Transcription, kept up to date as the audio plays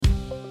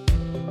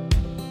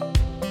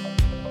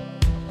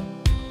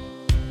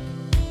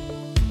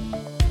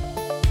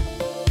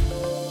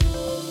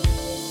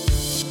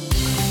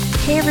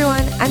Hey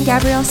everyone, I'm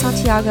Gabrielle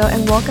Santiago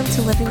and welcome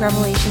to Living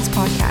Revelations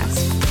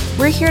podcast.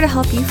 We're here to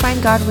help you find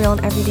God real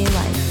in everyday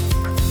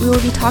life. We will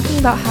be talking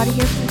about how to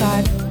hear from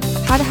God,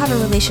 how to have a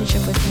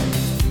relationship with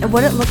Him, and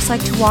what it looks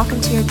like to walk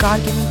into your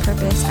God-given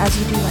purpose as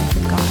you do life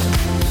with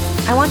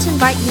God. I want to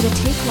invite you to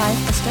take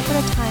life a step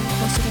at a time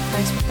closer to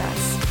Christ with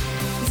us.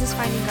 This is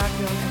finding God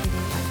real in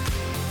everyday life.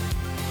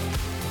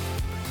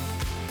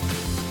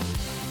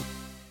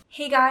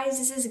 Hey guys,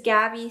 this is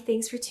Gabby.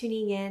 Thanks for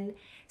tuning in.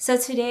 So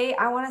today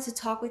I wanted to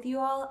talk with you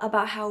all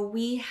about how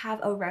we have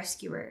a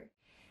rescuer.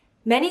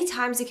 Many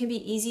times it can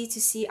be easy to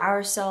see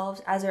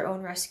ourselves as our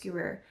own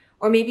rescuer,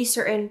 or maybe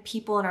certain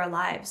people in our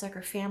lives, like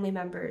our family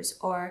members,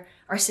 or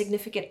our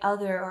significant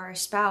other, or our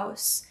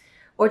spouse,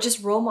 or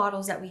just role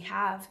models that we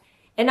have.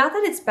 And not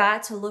that it's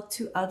bad to look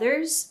to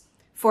others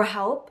for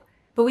help,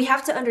 but we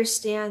have to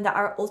understand that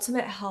our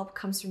ultimate help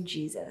comes from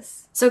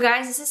Jesus. So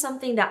guys, this is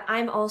something that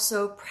I'm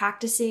also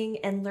practicing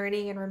and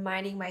learning and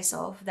reminding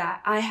myself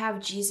that I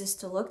have Jesus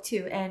to look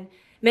to. And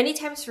many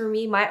times for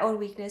me, my own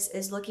weakness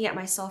is looking at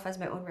myself as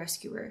my own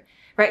rescuer,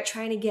 right?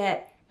 Trying to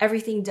get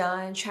everything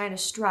done, trying to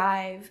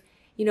strive.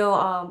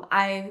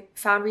 I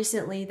found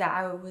recently that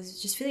I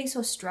was just feeling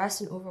so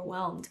stressed and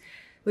overwhelmed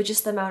with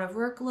just the amount of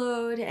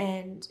workload.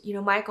 And,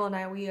 Michael and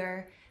I, we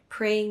are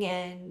praying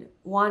and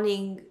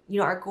wanting,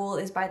 our goal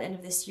is by the end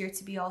of this year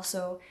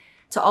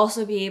to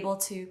also be able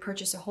to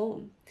purchase a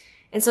home.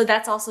 And so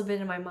that's also been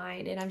in my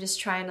mind, and I'm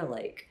just trying to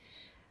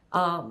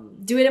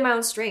do it in my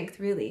own strength,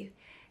 really.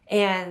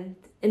 And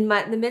in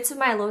the midst of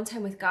my alone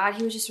time with God,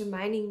 He was just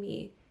reminding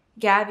me,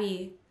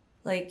 Gabby,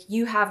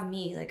 you have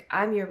me,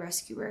 I'm your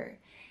rescuer.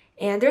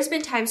 And there's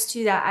been times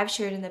too that I've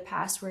shared in the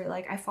past where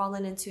I've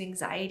fallen into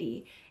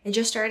anxiety and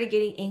just started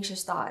getting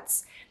anxious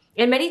thoughts.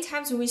 And many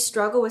times when we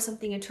struggle with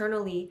something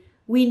internally,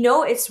 we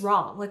know it's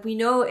wrong. We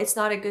know it's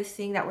not a good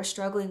thing that we're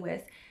struggling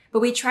with, but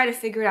we try to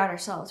figure it out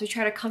ourselves. We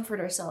try to comfort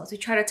ourselves. We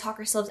try to talk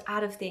ourselves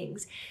out of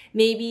things.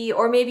 Maybe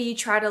you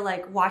try to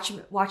watch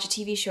a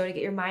TV show to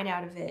get your mind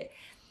out of it.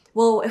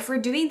 Well, if we're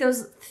doing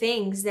those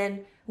things,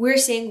 then we're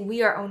saying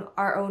we are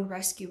our own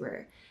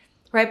rescuer,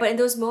 right? But in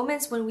those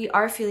moments when we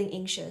are feeling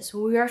anxious,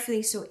 when we are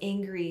feeling so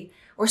angry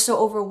or so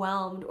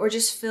overwhelmed or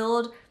just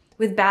filled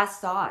with bad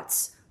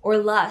thoughts, or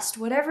lust,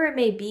 whatever it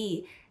may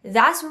be,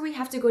 that's where we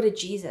have to go to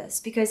Jesus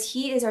because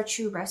He is our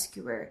true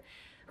rescuer,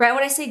 right?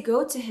 When I say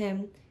go to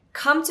Him,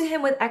 come to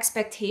Him with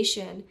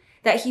expectation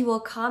that He will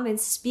come and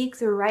speak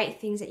the right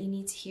things that you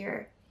need to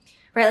hear,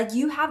 right?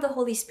 You have the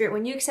Holy Spirit.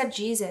 When you accept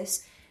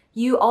Jesus,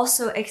 you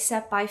also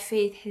accept by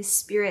faith His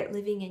Spirit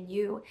living in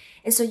you.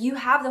 And so you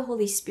have the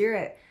Holy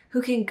Spirit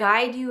who can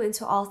guide you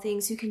into all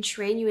things, who can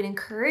train you and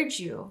encourage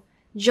you.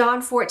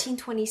 John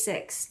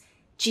 14:26,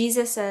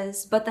 Jesus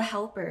says, "But the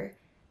Helper,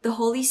 the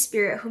Holy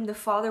Spirit, whom the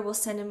Father will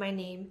send in my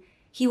name,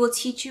 He will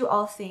teach you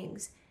all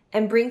things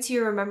and bring to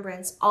your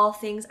remembrance all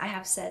things I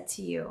have said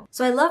to you."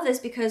 So I love this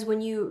because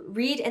when you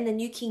read in the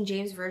New King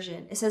James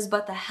Version, it says,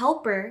 "But the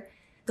Helper,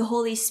 the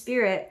Holy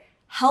Spirit,"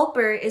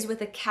 helper is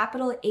with a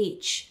capital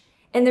H.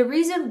 And the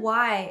reason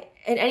why,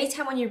 and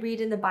anytime when you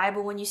read in the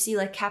Bible, when you see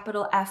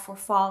capital F for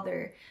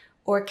Father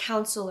or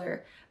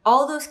Counselor,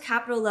 all those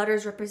capital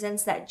letters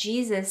represents that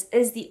Jesus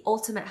is the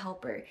ultimate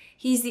helper.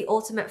 He's the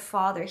ultimate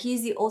Father.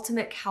 He's the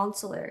ultimate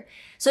counselor.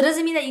 So it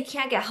doesn't mean that you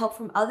can't get help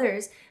from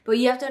others, but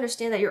you have to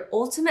understand that your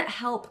ultimate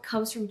help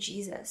comes from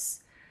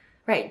Jesus,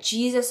 right?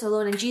 Jesus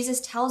alone. And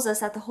Jesus tells us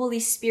that the Holy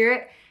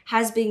Spirit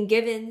has been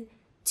given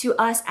to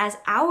us as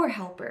our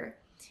helper.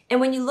 And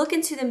when you look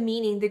into the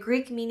meaning, the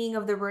Greek meaning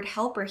of the word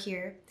helper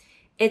here,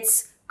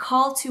 it's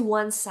called to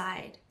one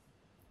side,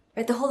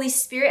 right? The Holy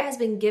Spirit has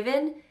been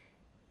given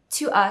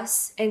to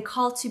us and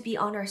called to be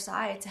on our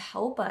side to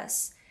help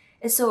us.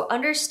 And so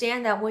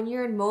understand that when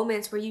you're in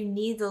moments where you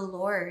need the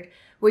Lord,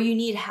 where you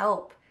need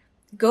help,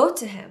 go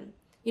to Him.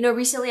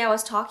 Recently I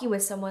was talking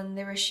with someone and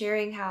they were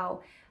sharing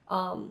how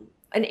an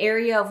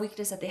area of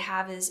weakness that they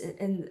have is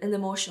in the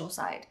emotional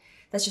side.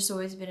 That's just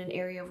always been an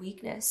area of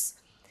weakness.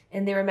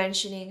 And they were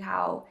mentioning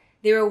how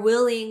they were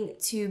willing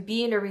to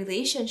be in a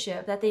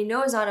relationship that they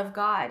know is not of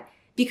God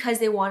because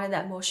they wanted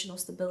that emotional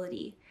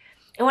stability.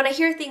 And when I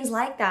hear things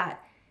like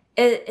that,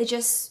 it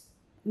just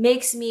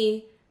makes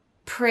me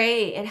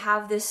pray and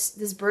have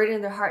this burden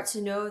in their heart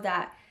to know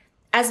that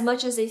as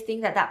much as they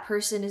think that that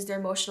person is their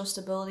emotional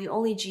stability,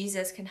 only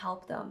Jesus can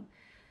help them,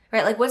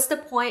 right? What's the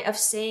point of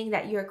saying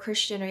that you're a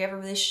Christian or you have a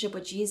relationship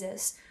with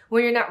Jesus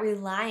when you're not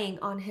relying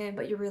on Him,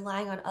 but you're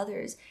relying on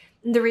others?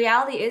 And the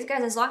reality is,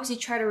 guys, as long as you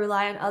try to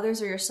rely on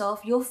others or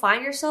yourself, you'll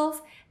find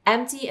yourself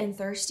empty and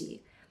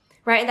thirsty,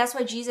 right? And that's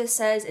why Jesus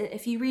says,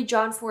 if you read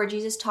John 4,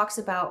 Jesus talks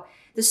about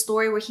the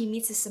story where He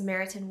meets a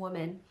Samaritan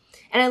woman.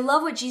 And I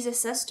love what Jesus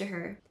says to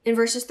her. In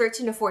verses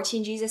 13 to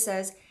 14, Jesus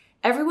says,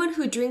 "Everyone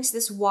who drinks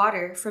this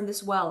water from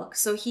this well,"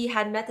 so He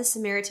had met the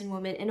Samaritan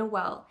woman in a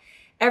well,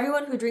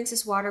 "everyone who drinks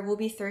this water will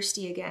be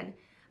thirsty again.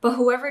 But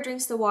whoever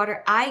drinks the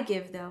water I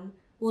give them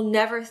will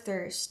never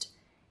thirst.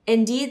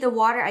 Indeed, the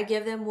water I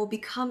give them will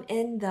become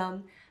in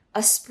them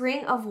a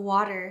spring of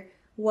water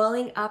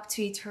welling up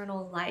to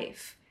eternal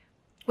life."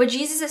 What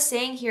Jesus is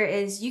saying here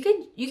is you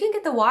can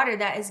get the water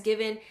that is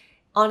given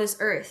on this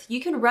earth. You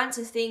can run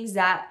to things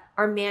that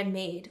are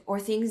man-made or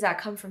things that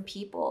come from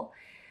people,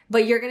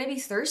 but you're going to be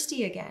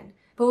thirsty again.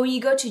 But when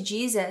you go to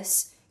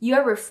Jesus, you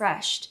are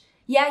refreshed.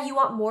 Yeah, you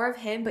want more of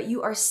him, but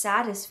you are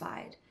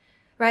satisfied,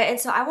 right? And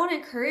so I want to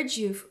encourage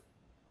you,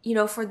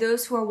 for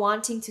those who are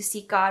wanting to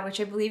seek God, which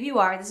I believe you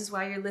are, this is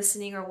why you're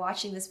listening or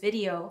watching this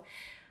video,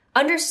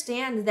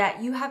 understand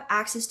that you have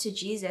access to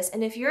Jesus.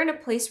 And if you're in a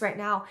place right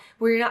now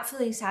where you're not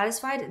feeling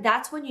satisfied,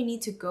 that's when you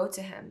need to go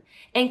to him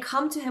and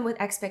come to him with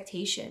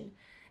expectation.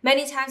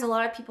 Many times, a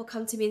lot of people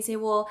come to me and say,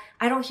 well,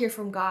 I don't hear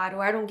from God,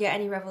 or I don't get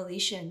any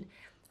revelation.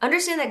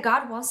 Understand that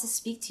God wants to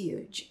speak to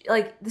you.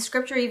 Like the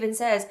scripture even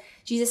says,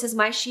 Jesus says,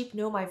 my sheep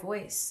know my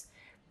voice.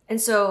 And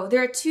so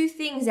there are two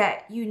things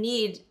that you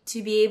need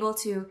to be able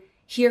to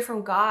hear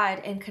from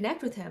God and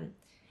connect with him.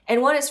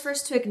 And one is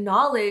first to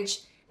acknowledge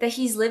that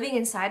he's living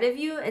inside of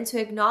you, and to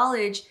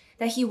acknowledge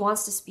that he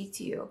wants to speak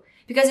to you.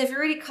 Because if you're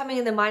already coming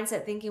in the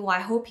mindset thinking, well,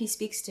 I hope he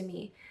speaks to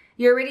me,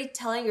 you're already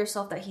telling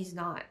yourself that he's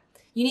not.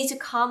 You need to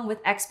come with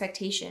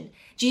expectation.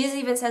 Jesus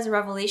even says in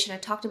Revelation, I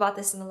talked about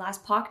this in the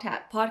last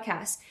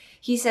podcast.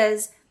 He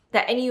says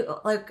that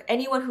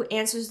anyone who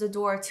answers the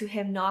door to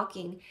him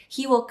knocking,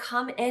 he will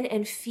come in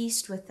and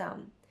feast with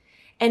them.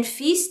 And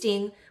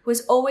feasting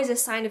was always a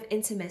sign of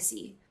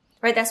intimacy,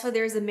 right? That's why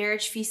there's the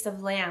marriage feast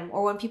of lamb,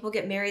 or when people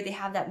get married, they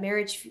have that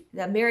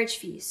marriage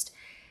feast.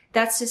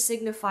 That's to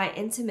signify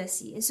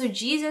intimacy. And so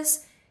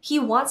Jesus, he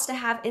wants to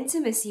have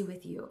intimacy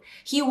with you.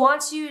 He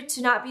wants you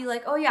to not be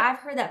like, oh yeah, I've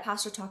heard that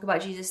pastor talk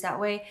about Jesus that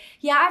way.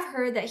 Yeah, I've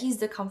heard that he's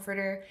the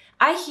comforter.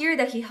 I hear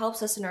that he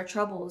helps us in our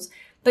troubles.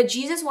 But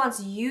Jesus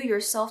wants you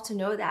yourself to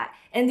know that.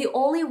 And the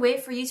only way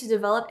for you to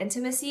develop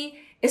intimacy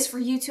is for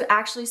you to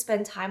actually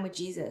spend time with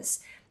Jesus.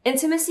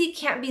 Intimacy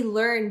can't be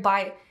learned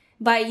by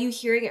you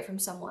hearing it from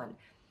someone.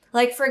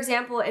 Like, for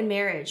example, in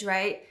marriage,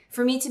 right?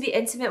 For me to be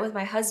intimate with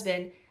my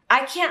husband,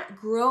 I can't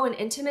grow in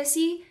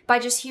intimacy by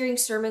just hearing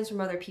sermons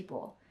from other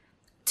people.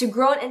 To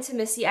grow in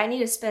intimacy, I need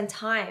to spend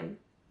time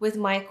with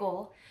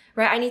Michael,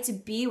 right? I need to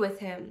be with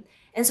him.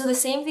 And so the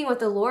same thing with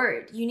the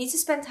Lord. You need to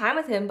spend time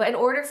with him, but in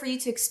order for you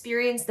to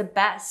experience the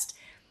best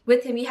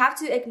with him, you have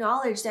to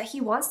acknowledge that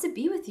he wants to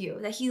be with you,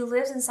 that he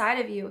lives inside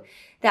of you,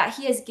 that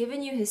he has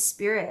given you his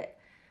spirit.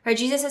 Right?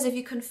 Jesus says if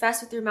you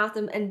confess with your mouth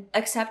and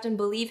accept and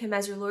believe him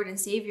as your Lord and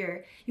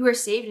Savior, you are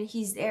saved and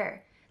he's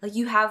there. Like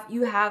you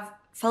have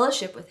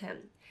fellowship with him.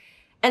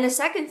 And the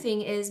second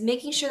thing is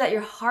making sure that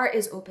your heart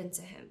is open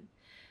to him.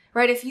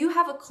 Right? If you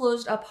have a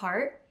closed up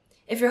heart,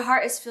 if your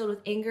heart is filled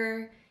with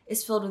anger,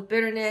 is filled with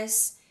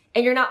bitterness,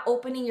 and you're not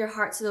opening your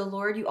heart to the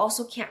Lord, you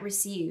also can't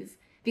receive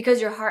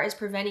because your heart is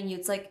preventing you.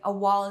 It's like a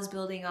wall is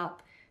building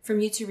up from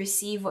you to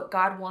receive what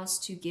God wants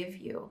to give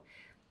you.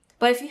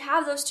 But if you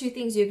have those two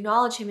things, you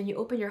acknowledge him and you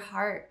open your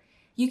heart,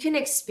 you can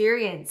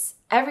experience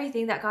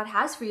everything that God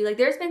has for you. Like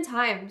there's been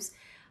times,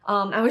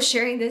 I was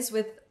sharing this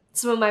with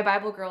some of my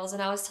Bible girls,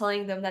 and I was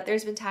telling them that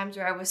there's been times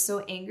where I was so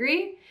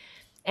angry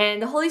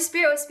and the Holy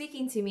Spirit was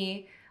speaking to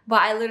me,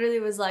 but I literally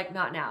was like,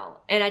 not now.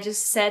 And I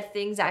just said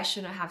things I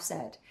shouldn't have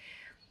said.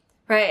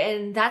 Right?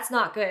 And that's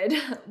not good.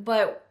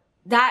 But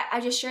that I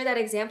just share that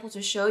example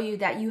to show you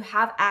that you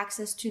have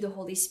access to the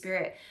Holy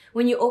Spirit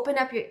when you open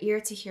up your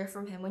ear to hear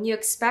from him, when you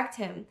expect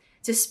him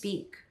to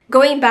speak.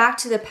 Going back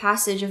to the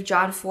passage of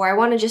John 4, I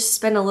want to just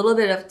spend a little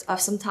bit of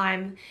some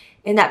time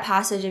in that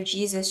passage of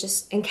Jesus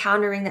just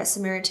encountering that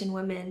Samaritan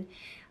woman.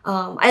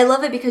 I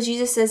love it because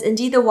Jesus says,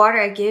 indeed, the water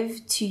I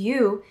give to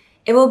you,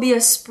 it will be a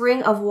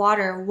spring of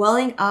water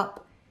welling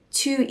up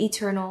to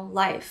eternal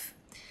life.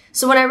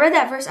 So when I read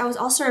that verse, I was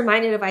also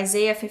reminded of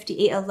Isaiah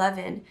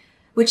 58:11,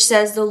 which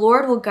says, the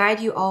Lord will guide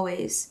you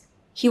always.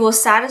 He will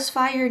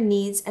satisfy your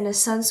needs in a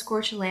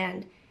sun-scorched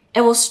land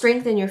and will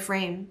strengthen your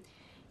frame.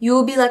 You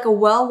will be like a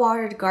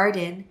well-watered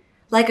garden,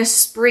 like a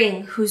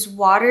spring whose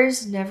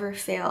waters never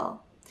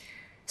fail.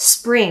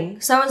 Spring.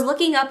 So I was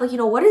looking up,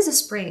 what is a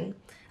spring?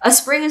 A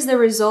spring is the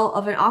result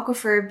of an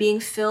aquifer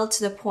being filled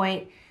to the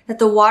point that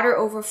the water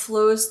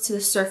overflows to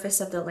the surface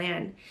of the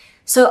land.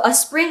 So a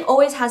spring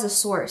always has a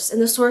source,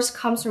 and the source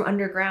comes from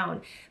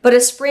underground. But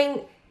a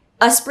spring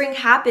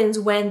happens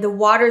when the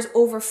water's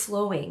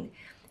overflowing.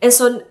 And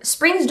so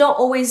springs don't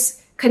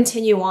always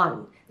continue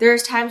on.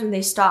 There's times when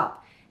they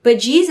stop. But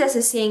Jesus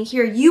is saying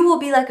here, you will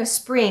be like a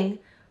spring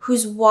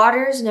whose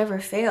waters never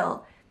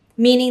fail,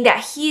 meaning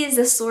that he is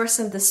the source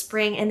of the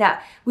spring and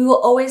that we will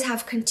always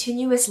have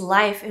continuous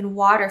life and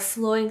water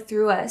flowing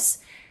through us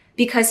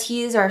because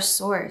he is our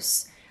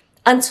source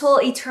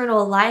until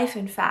eternal life,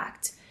 in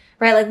fact.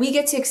 Right? Like we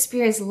get to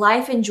experience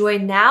life and joy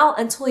now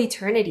until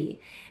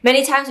eternity.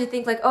 Many times we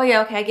think like, oh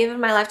yeah, okay, I gave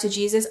my life to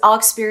Jesus. I'll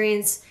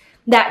experience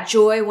that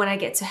joy when I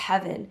get to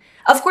heaven.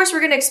 Of course, we're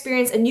going to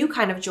experience a new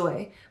kind of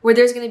joy where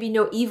there's going to be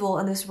no evil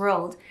in this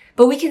world,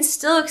 but we can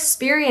still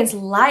experience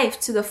life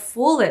to the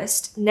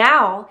fullest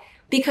now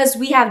because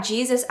we have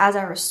Jesus as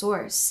our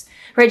source.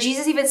 Right?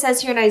 Jesus even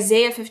says here in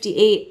Isaiah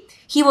 58,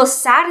 he will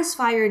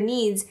satisfy your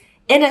needs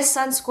in a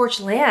sun-scorched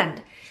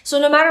land. So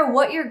no matter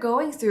what you're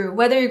going through,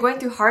 whether you're going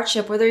through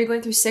hardship, whether you're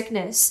going through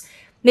sickness,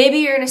 Maybe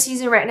you're in a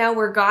season right now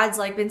where God's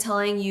like been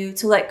telling you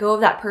to let go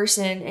of that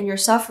person and you're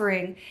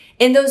suffering.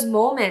 In those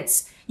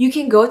moments, you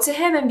can go to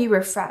him and be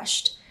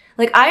refreshed.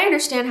 Like, I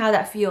understand how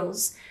that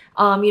feels.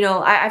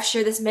 I've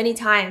shared this many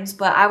times,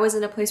 but I was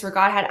in a place where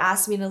God had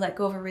asked me to let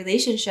go of a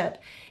relationship.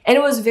 And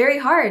it was very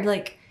hard.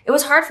 Like, it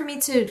was hard for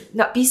me to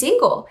not be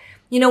single.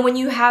 When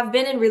you have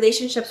been in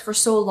relationships for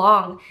so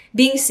long,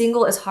 being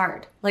single is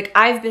hard. Like,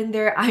 I've been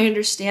there. I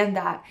understand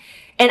that.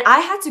 And I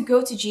had to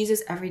go to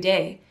Jesus every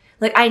day.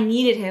 Like, I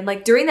needed him.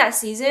 Like, during that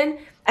season,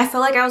 I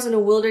felt like I was in a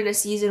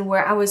wilderness season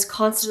where I was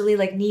constantly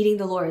like needing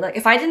the Lord. Like,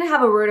 if I didn't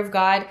have a word of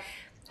God,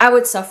 I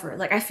would suffer.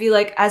 Like, I feel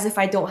like as if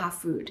I don't have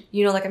food,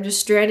 like I'm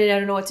just stranded. I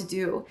don't know what to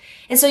do.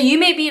 And so you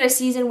may be in a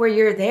season where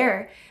you're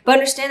there, but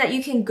understand that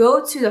you can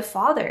go to the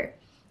Father.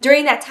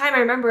 During that time, I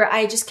remember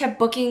I just kept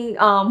booking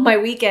my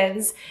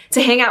weekends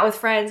to hang out with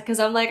friends because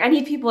I'm like, I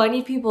need people.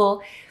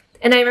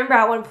 And I remember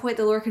at one point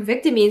the Lord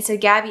convicted me and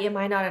said, Gabby, am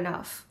I not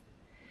enough?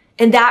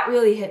 And that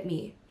really hit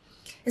me.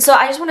 And so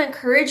I just want to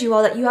encourage you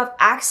all that you have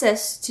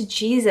access to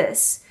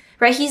Jesus,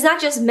 right? He's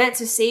not just meant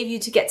to save you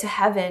to get to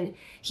heaven.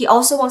 He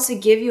also wants to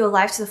give you a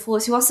life to the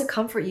fullest. He wants to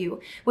comfort you.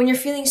 When you're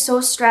feeling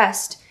so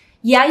stressed,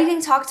 yeah, you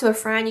can talk to a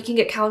friend, you can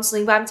get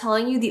counseling, but I'm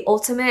telling you, the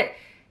ultimate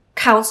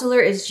counselor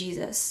is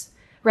Jesus,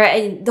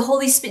 right? And the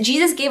Holy Spirit,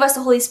 Jesus gave us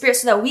the Holy Spirit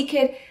so that we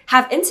could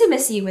have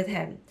intimacy with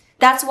him.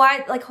 That's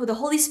why, like, the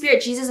Holy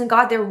Spirit, Jesus and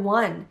God, they're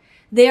one.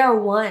 They are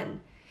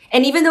one.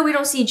 And even though we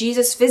don't see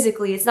Jesus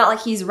physically, it's not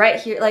like he's right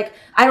here. Like,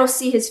 I don't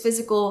see his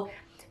physical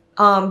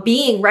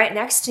being right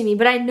next to me,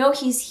 but I know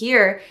he's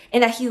here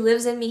and that he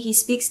lives in me. He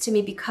speaks to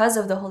me because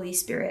of the Holy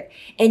Spirit.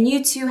 And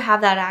you too have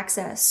that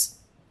access.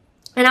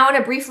 And I want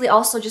to briefly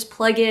also just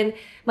plug in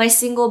my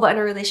Single But in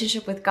a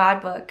Relationship with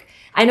God book.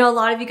 I know a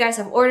lot of you guys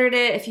have ordered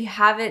it. If you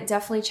haven't,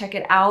 definitely check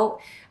it out.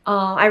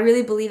 I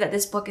really believe that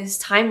this book is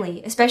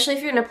timely, especially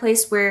if you're in a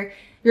place where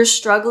you're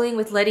struggling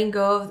with letting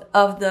go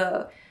of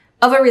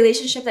a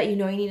relationship that you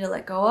need to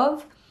let go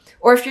of.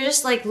 Or if you're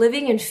just like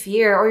living in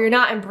fear or you're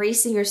not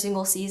embracing your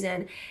single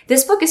season,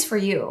 this book is for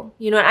you.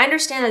 And I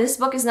understand that this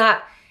book is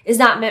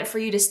not meant for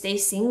you to stay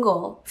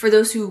single for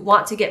those who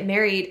want to get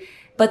married.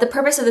 But the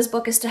purpose of this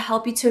book is to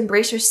help you to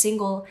embrace your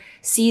single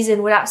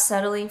season without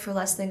settling for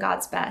less than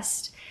God's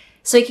best.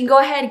 So you can go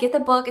ahead and get the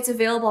book. It's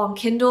available on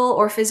Kindle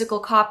or physical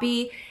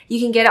copy. You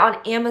can get it on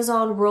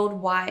Amazon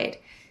worldwide.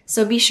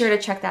 So be sure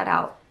to check that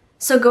out.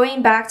 So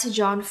going back to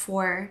John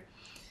 4,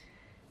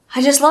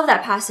 I just love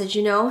that passage,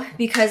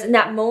 because in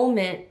that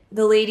moment,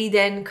 the lady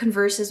then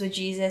converses with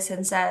Jesus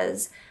and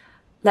says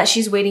that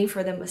she's waiting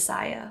for the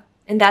Messiah.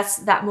 And that's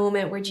that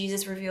moment where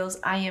Jesus reveals,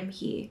 I am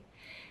he.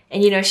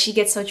 And, she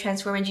gets so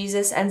transformed and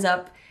Jesus ends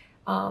up,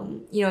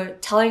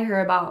 telling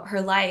her about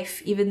her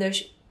life, even though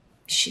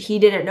he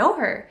didn't know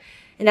her.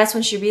 And that's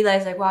when she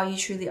realized, like, wow, you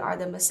truly are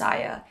the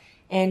Messiah.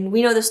 And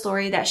we know the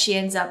story that she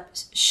ends up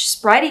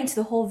spreading to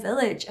the whole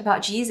village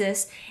about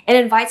Jesus and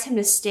invites him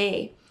to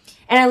stay.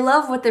 And I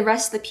love what the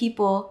rest of the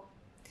people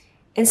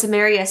in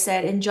Samaria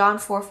said in John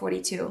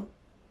 4:42.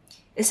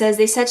 It says,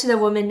 they said to the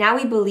woman, now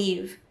we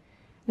believe,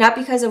 not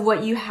because of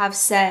what you have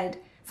said,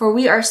 for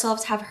we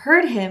ourselves have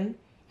heard him,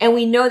 and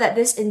we know that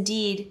this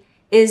indeed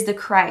is the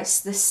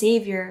Christ, the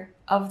Savior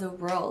of the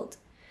world.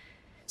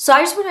 So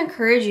I just want to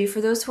encourage you, for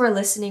those who are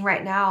listening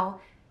right now,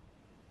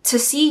 to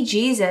see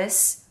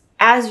Jesus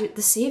as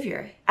the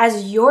Savior,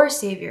 as your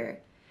Savior,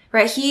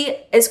 right? He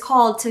is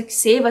called to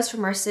save us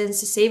from our sins,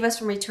 to save us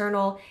from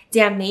eternal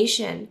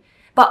damnation,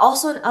 but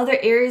also in other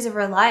areas of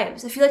our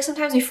lives. I feel like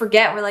sometimes we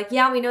forget. We're like,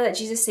 yeah, we know that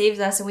Jesus saves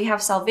us and we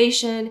have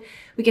salvation,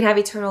 we can have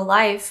eternal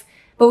life,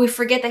 but we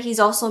forget that he's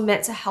also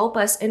meant to help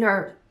us in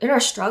our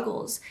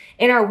struggles,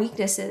 in our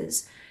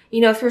weaknesses.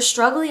 If you're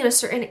struggling in a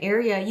certain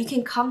area, you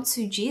can come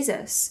to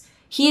Jesus.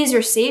 He is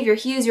your Savior.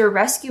 He is your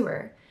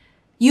rescuer.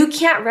 You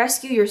can't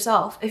rescue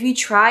yourself. If you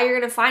try, you're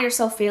going to find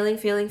yourself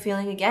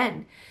failing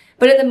again.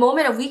 But in the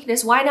moment of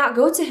weakness, why not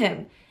go to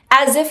him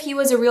as if he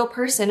was a real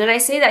person? And I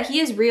say that he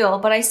is real,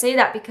 but I say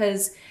that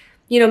because,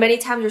 many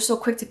times we're so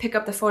quick to pick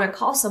up the phone and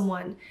call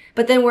someone,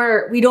 but then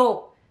we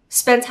don't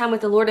spend time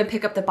with the Lord and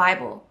pick up the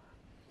Bible,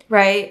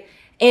 right?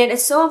 And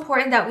it's so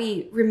important that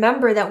we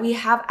remember that we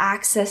have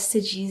access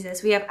to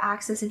Jesus. We have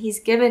access and he's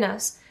given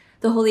us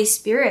the Holy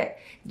Spirit.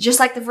 Just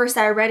like the verse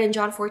that I read in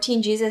John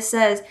 14, Jesus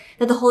says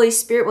that the Holy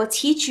Spirit will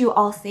teach you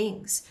all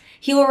things.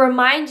 He will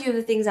remind you of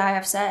the things I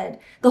have said.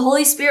 The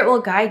Holy Spirit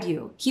will guide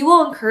you. He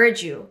will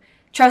encourage you.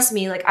 Trust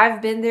me, like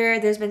I've been there.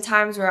 There's been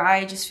times where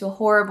I just feel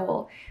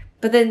horrible,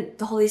 but then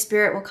the Holy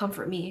Spirit will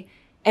comfort me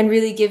and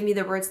really give me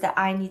the words that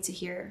I need to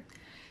hear.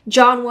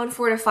 John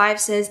 1:4-5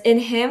 says, in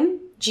him,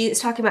 Jesus,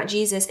 talking about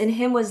Jesus, in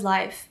him was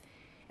life,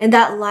 and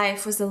that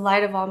life was the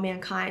light of all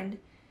mankind.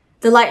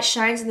 The light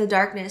shines in the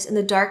darkness, and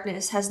the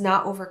darkness has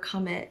not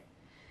overcome it.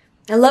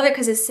 I love it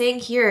because it's saying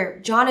here,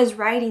 John is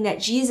writing that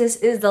Jesus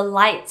is the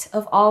light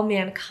of all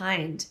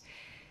mankind.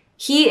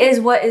 He is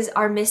what is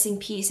our missing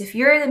piece. If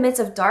you're in the midst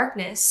of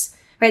darkness,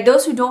 right,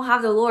 those who don't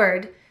have the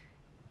Lord,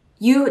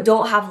 you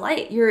don't have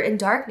light. You're in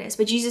darkness.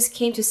 But Jesus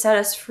came to set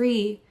us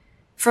free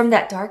from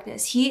that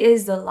darkness. He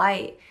is the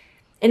light.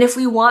 And if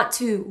we want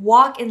to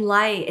walk in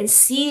light and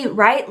see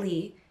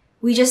rightly,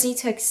 we just need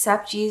to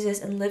accept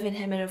Jesus and live in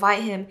him and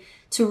invite him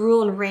to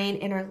rule and reign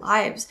in our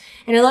lives.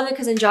 And I love it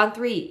because in John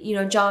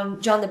 3, John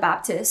the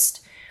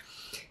Baptist,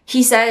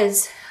 he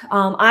says,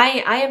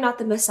 I am not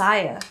the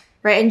Messiah,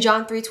 right? In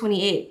John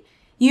 3:28,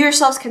 you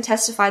yourselves can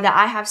testify that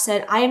I have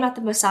said, I am not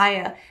the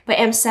Messiah, but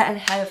am set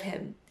ahead of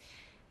him.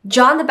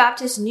 John the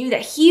Baptist knew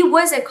that he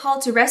wasn't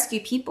called to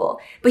rescue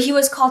people, but he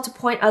was called to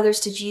point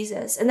others to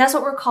Jesus. And that's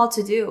what we're called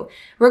to do.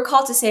 We're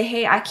called to say,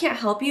 hey, I can't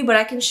help you, but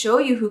I can show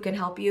you who can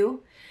help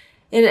you.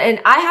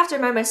 And I have to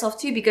remind myself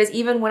too, because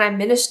even when I'm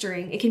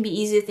ministering, it can be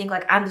easy to think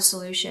like I'm the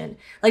solution.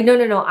 Like,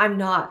 no, I'm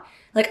not.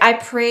 Like, I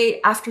pray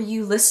after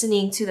you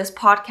listening to this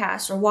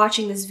podcast or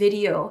watching this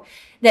video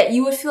that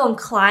you would feel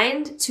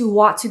inclined to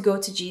want to go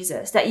to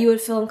Jesus, that you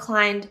would feel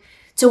inclined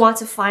to want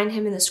to find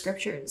him in the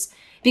scriptures.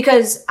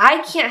 Because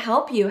I can't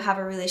help you have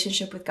a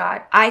relationship with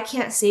God. I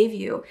can't save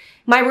you.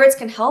 My words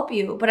can help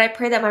you, but I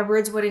pray that my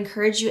words would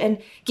encourage you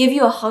and give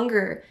you a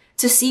hunger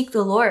to seek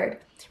the Lord.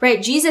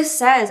 Right? Jesus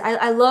says,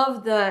 I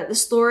love the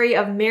story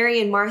of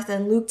Mary and Martha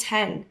in Luke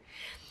 10.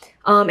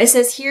 It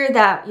says here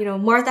that,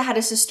 Martha had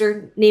a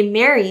sister named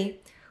Mary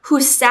who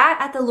sat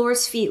at the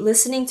Lord's feet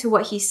listening to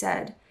what he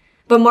said.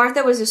 But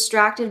Martha was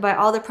distracted by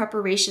all the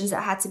preparations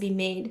that had to be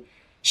made.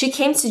 She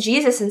came to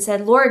Jesus and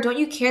said, Lord, don't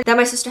you care that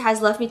my sister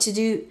has left me to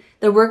do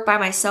the work by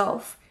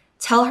myself?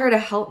 Tell her to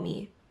help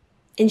me.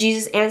 And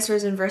Jesus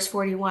answers in verse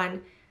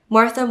 41,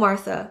 Martha,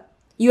 Martha,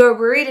 you are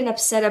worried and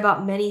upset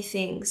about many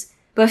things,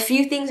 but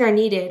few things are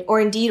needed,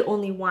 or indeed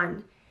only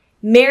one.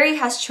 Mary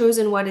has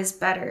chosen what is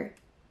better,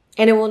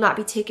 and it will not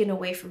be taken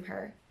away from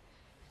her.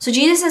 So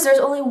Jesus says there's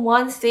only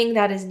one thing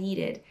that is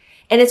needed,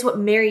 and it's what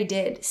Mary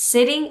did,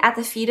 sitting at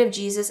the feet of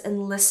Jesus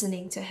and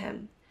listening to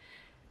him.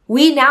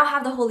 We now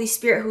have the Holy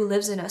Spirit who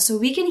lives in us, so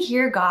we can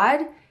hear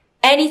God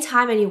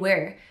anytime,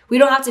 anywhere. We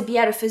don't have to be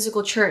at a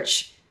physical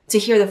church to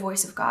hear the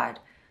voice of God.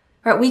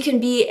 Right? We can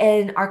be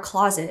in our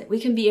closet. We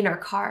can be in our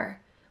car.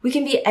 We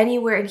can be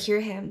anywhere and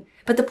hear him.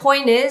 But the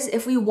point is,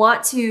 if we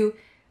want to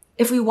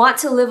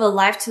live a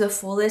life to the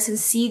fullest and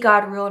see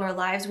God real in our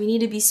lives, we need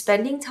to be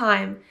spending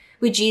time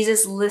with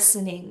Jesus,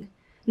 listening,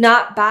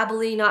 not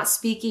babbling, not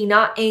speaking,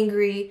 not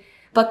angry,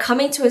 but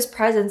coming to his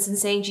presence and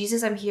saying,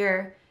 Jesus, I'm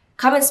here.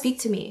 Come and speak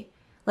to me.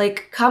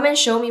 Like, come and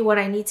show me what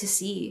I need to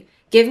see.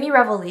 Give me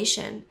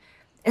revelation.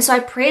 And so I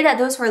pray that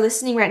those who are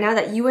listening right now,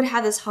 that you would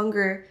have this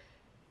hunger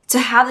to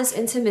have this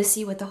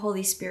intimacy with the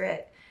Holy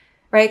Spirit,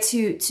 right?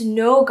 To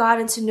know God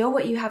and to know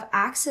what you have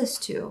access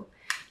to.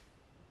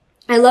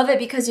 I love it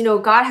because,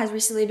 God has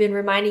recently been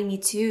reminding me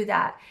too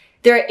that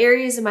there are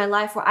areas in my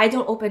life where I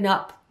don't open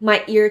up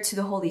my ear to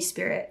the Holy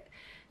Spirit.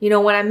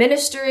 When I'm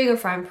ministering or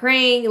if I'm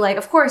praying, like,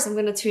 of course, I'm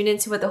going to tune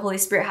into what the Holy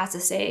Spirit has to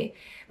say.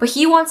 But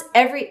he wants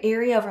every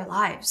area of our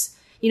lives.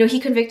 He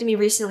convicted me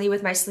recently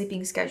with my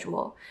sleeping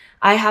schedule.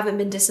 I haven't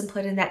been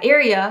disciplined in that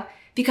area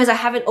because I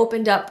haven't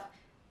opened up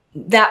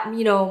that,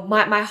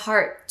 my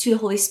heart to the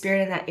Holy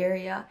Spirit in that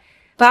area.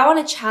 But I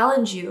want to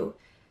challenge you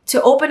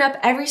to open up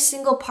every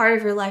single part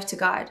of your life to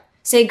God.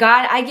 Say,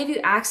 God, I give you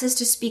access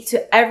to speak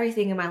to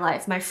everything in my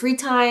life, my free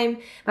time,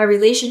 my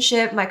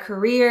relationship, my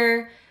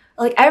career,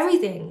 like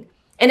everything.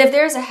 And if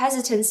there's a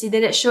hesitancy,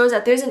 then it shows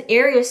that there's an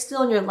area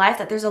still in your life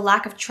that there's a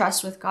lack of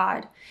trust with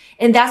God.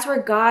 And that's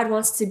where God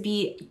wants to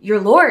be your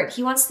Lord.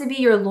 He wants to be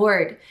your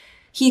Lord.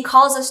 He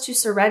calls us to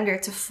surrender,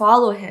 to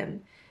follow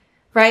him,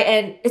 right?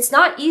 And it's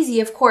not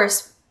easy, of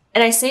course.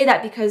 And I say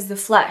that because the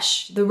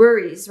flesh, the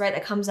worries, right,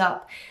 that comes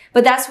up.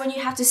 But that's when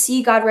you have to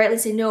see God rightly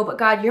and say, no, but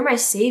God, you're my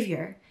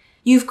savior.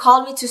 You've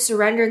called me to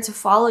surrender and to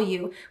follow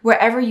you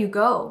wherever you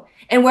go.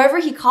 And wherever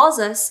he calls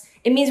us,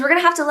 it means we're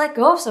going to have to let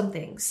go of some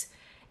things.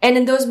 And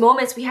in those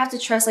moments, we have to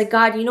trust, like,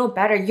 God, you know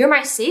better. You're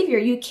my savior.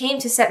 You came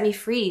to set me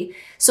free.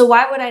 So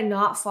why would I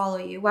not follow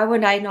you? Why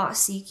would I not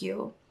seek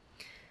you?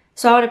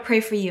 So I want to pray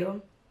for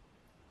you.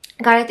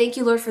 God, I thank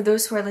you, Lord, for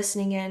those who are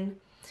listening in.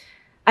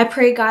 I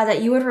pray, God,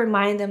 that you would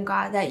remind them,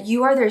 God, that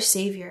you are their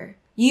savior.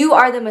 You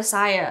are the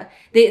Messiah.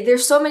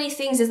 There's so many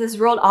things that this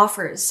world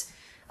offers.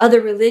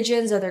 Other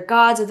religions, other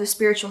gods, other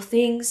spiritual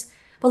things.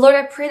 But Lord,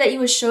 I pray that you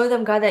would show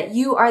them, God, that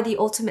you are the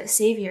ultimate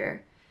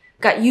savior.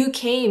 God, you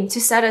came to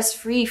set us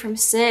free from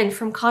sin,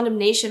 from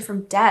condemnation,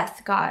 from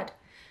death, God,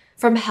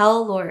 from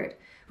hell, Lord.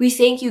 We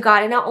thank you,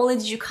 God. And not only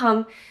did you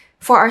come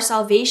for our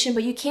salvation,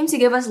 but you came to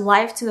give us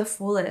life to the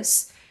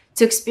fullest,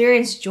 to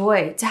experience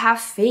joy, to have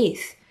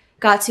faith,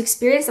 God, to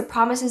experience the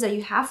promises that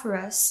you have for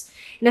us.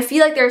 And I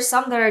feel like there are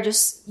some that are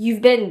just,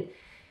 you've been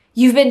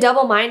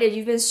double-minded.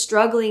 You've been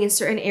struggling in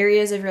certain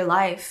areas of your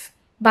life.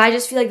 But I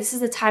just feel like this is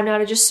the time now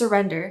to just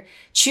surrender.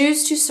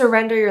 Choose to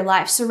surrender your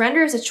life.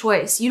 Surrender is a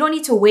choice. You don't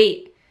need to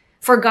wait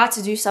for God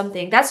to do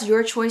something. That's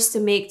your choice to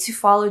make, to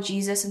follow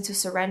Jesus and to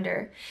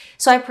surrender.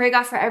 So I pray,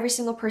 God, for every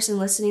single person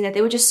listening, that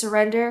they would just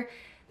surrender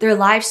their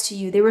lives to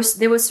you. They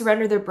would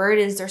surrender their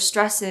burdens, their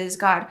stresses,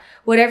 God,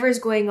 whatever is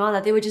going on,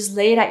 that they would just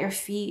lay it at your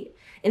feet.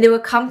 And they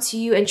would come to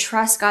you and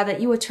trust, God,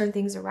 that you would turn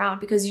things around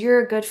because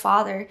you're a good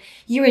Father.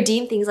 You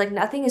redeem things. Like,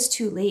 nothing is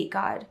too late,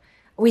 God.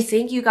 We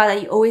thank you, God,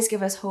 that you always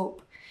give us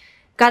hope.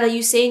 God, that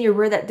you say in your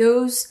word that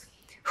those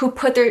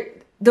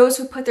those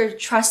who put their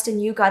trust in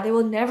you, God, they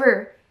will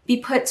never be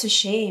put to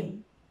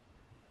shame.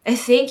 I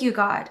thank you,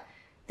 God,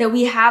 that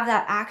we have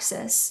that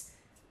access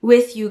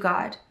with you,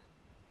 God.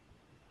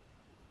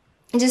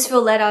 I just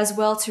feel led as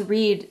well to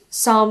read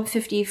Psalm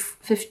 25,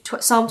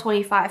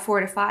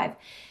 4-5. It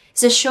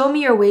says, show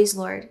me your ways,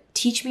 Lord.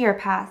 Teach me your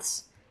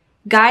paths.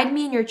 Guide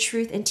me in your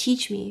truth and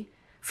teach me.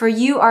 For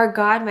you are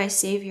God, my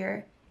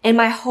Savior, and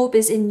my hope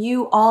is in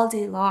you all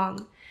day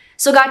long.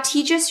 So God,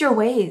 teach us your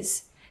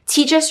ways.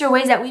 Teach us your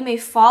ways that we may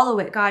follow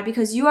it, God,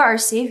 because you are our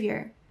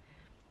Savior.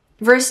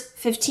 Verse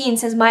 15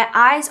 says, my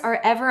eyes are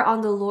ever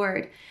on the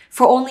Lord,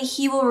 for only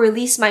he will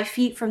release my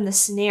feet from the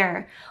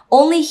snare.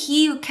 Only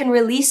he can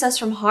release us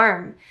from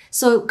harm.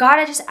 So God,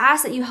 I just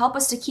ask that you help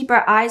us to keep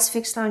our eyes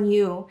fixed on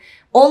you.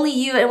 Only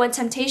you. And when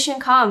temptation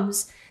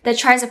comes that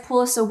tries to pull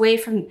us away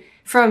from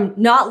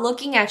not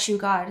looking at you,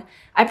 God,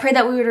 I pray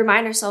that we would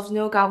remind ourselves,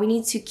 no, God, we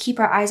need to keep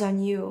our eyes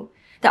on you,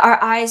 that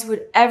our eyes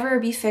would ever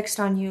be fixed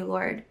on you,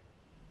 Lord.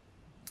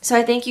 So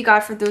I thank you,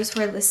 God, for those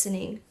who are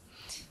listening.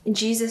 In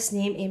Jesus'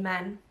 name,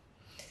 amen.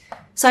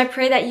 So I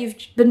pray that you've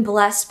been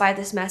blessed by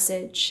this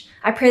message.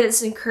 I pray that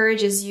this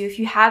encourages you. If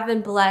you have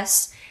been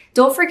blessed,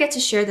 don't forget to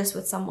share this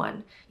with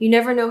someone. You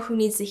never know who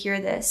needs to hear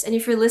this. And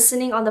if you're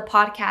listening on the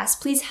podcast,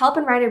 please help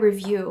and write a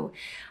review.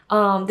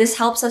 This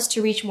helps us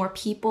to reach more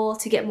people,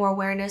 to get more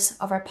awareness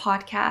of our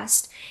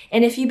podcast.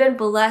 And if you've been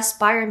blessed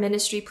by our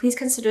ministry, please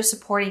consider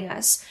supporting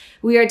us.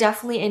 We are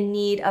definitely in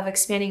need of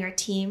expanding our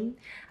team.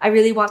 I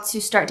really want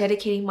to start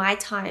dedicating my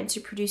time to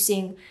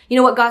producing,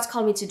 what God's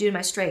called me to do in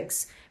my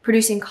strengths,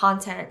 producing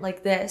content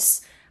like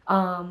this,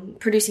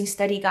 producing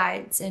study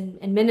guides and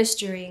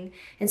ministering.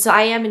 And so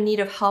I am in need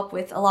of help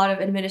with a lot of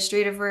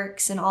administrative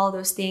works and all of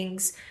those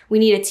things. We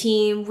need a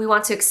team. We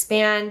want to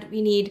expand.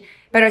 We need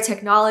better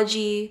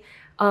technology.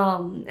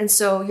 And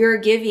so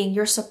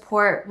your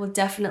support will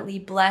definitely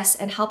bless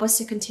and help us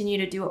to continue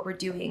to do what we're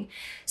doing.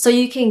 So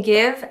you can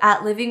give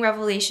at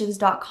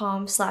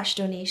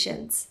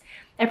livingrevelations.com/donations.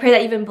 I pray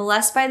that you've been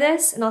blessed by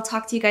this, and I'll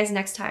talk to you guys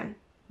next time.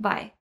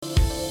 Bye.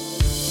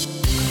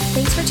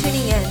 Thanks for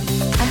tuning in.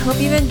 I hope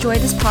you've enjoyed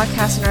this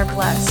podcast and are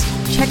blessed.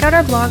 Check out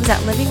our blogs at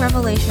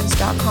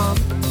livingrevelations.com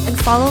and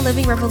follow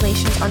Living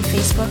Revelations on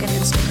Facebook and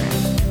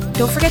Instagram.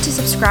 Don't forget to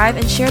subscribe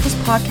and share this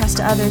podcast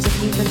to others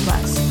if you've been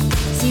blessed.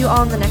 See you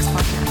all in the next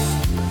podcast.